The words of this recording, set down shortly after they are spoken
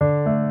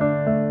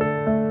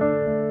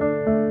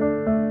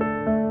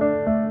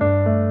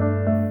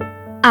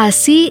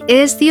Así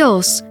es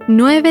Dios,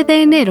 9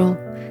 de enero.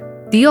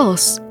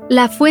 Dios,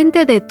 la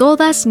fuente de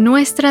todas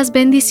nuestras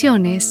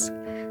bendiciones.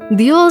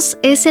 Dios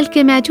es el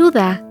que me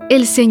ayuda,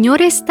 el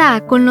Señor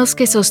está con los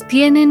que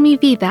sostienen mi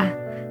vida.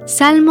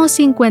 Salmo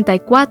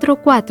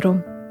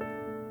 54:4.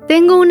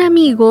 Tengo un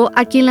amigo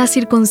a quien las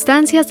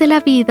circunstancias de la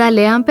vida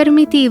le han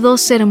permitido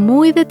ser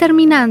muy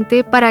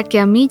determinante para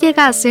que a mí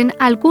llegasen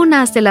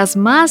algunas de las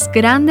más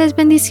grandes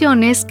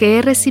bendiciones que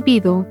he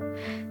recibido.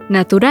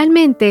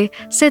 Naturalmente,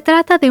 se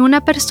trata de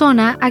una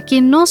persona a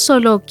quien no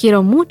solo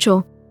quiero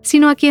mucho,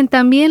 sino a quien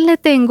también le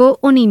tengo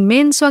un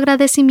inmenso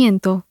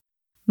agradecimiento.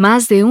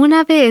 Más de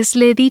una vez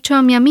le he dicho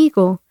a mi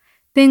amigo,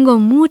 tengo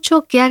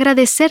mucho que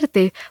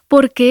agradecerte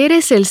porque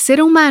eres el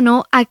ser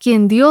humano a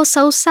quien Dios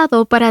ha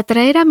usado para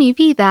traer a mi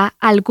vida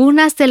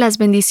algunas de las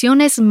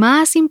bendiciones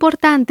más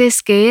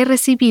importantes que he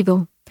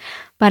recibido.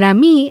 Para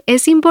mí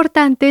es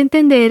importante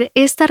entender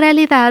esta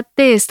realidad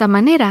de esta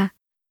manera,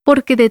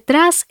 porque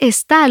detrás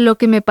está lo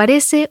que me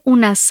parece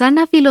una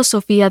sana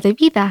filosofía de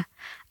vida,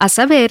 a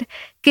saber,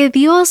 que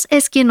Dios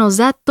es quien nos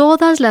da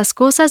todas las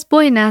cosas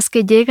buenas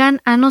que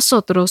llegan a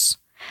nosotros.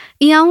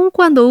 Y aun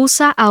cuando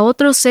usa a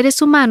otros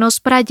seres humanos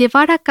para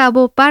llevar a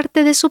cabo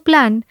parte de su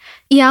plan,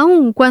 y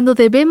aun cuando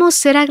debemos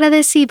ser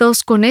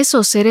agradecidos con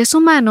esos seres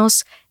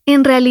humanos,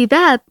 en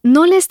realidad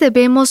no les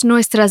debemos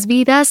nuestras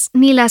vidas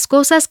ni las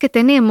cosas que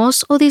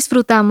tenemos o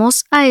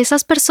disfrutamos a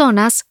esas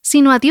personas,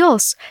 sino a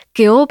Dios,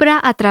 que obra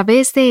a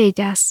través de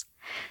ellas.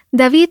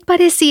 David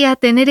parecía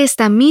tener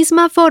esta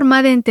misma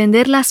forma de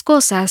entender las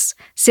cosas.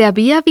 Se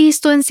había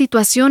visto en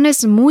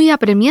situaciones muy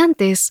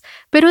apremiantes,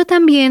 pero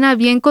también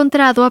había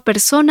encontrado a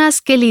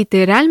personas que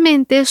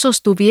literalmente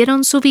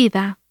sostuvieron su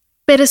vida.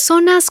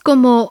 Personas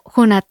como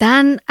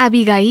Jonatán,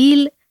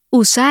 Abigail,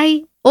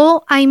 Usai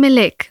o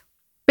Ahimelech.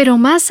 Pero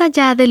más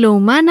allá de lo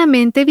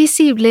humanamente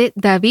visible,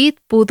 David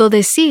pudo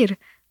decir,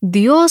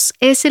 Dios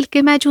es el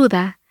que me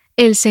ayuda,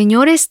 el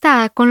Señor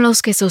está con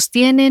los que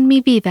sostienen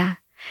mi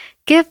vida.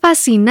 ¡Qué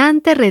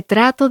fascinante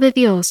retrato de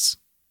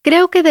Dios!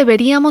 Creo que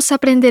deberíamos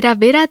aprender a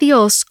ver a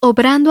Dios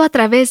obrando a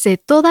través de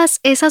todas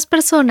esas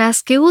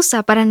personas que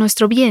usa para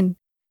nuestro bien.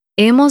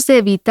 Hemos de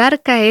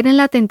evitar caer en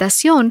la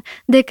tentación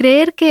de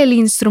creer que el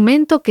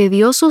instrumento que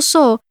Dios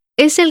usó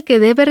es el que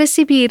debe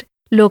recibir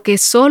lo que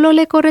solo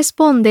le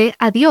corresponde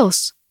a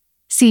Dios.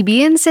 Si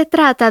bien se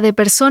trata de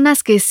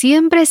personas que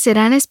siempre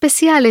serán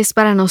especiales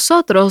para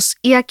nosotros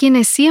y a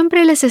quienes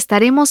siempre les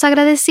estaremos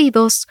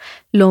agradecidos,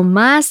 lo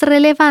más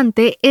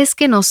relevante es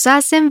que nos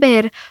hacen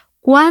ver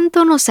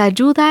cuánto nos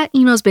ayuda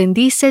y nos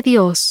bendice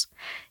Dios.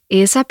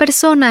 Esa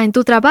persona en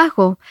tu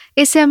trabajo,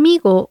 ese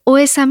amigo o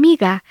esa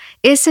amiga,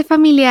 ese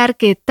familiar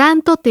que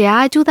tanto te ha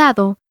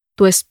ayudado,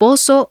 tu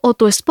esposo o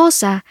tu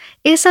esposa,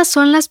 esas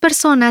son las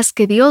personas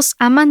que Dios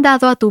ha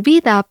mandado a tu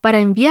vida para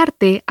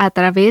enviarte a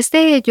través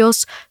de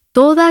ellos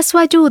toda su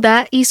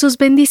ayuda y sus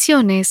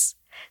bendiciones.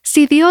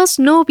 Si Dios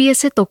no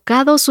hubiese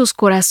tocado sus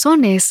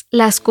corazones,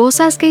 las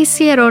cosas que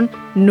hicieron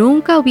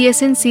nunca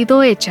hubiesen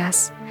sido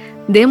hechas.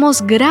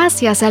 Demos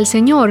gracias al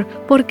Señor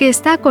porque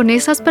está con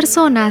esas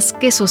personas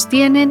que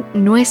sostienen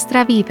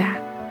nuestra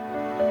vida.